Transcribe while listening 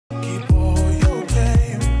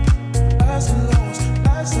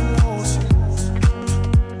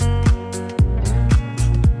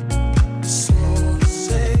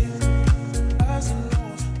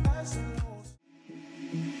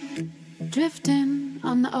drifting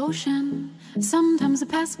on the ocean. Sometimes I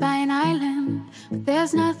pass by an island, but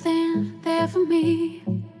there's nothing there for me.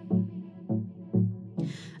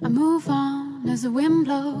 I move on as the wind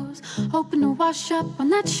blows, hoping to wash up on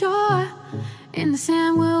that shore, and the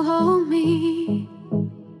sand will hold me.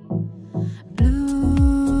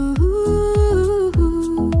 Blue,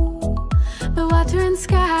 the water and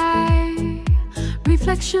sky,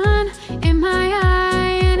 reflection in my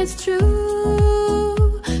eye, and it's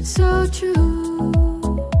true, so true,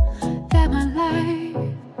 that my life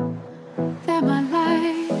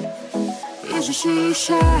is a she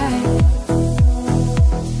shy.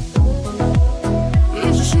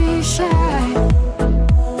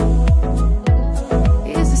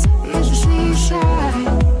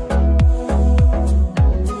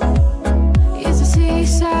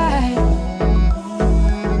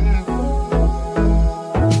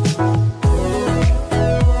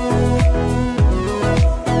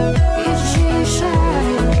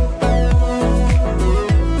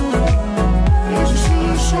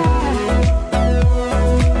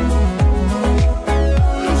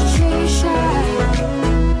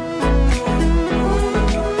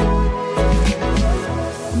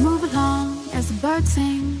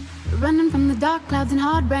 Clouds and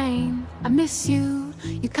hard rain, I miss you,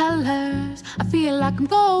 your colors. I feel like I'm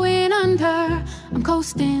going under. I'm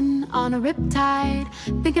coasting on a riptide,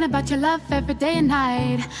 thinking about your love every day and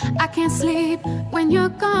night. I can't sleep when you're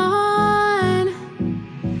gone.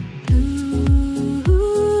 Ooh,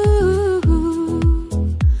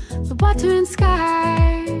 the water and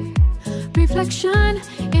sky, reflection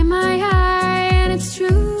in my eye, and it's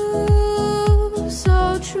true,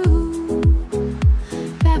 so true,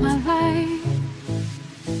 that my life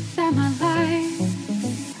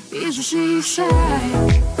is a she shy.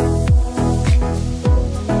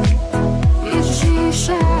 Is a she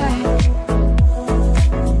shy.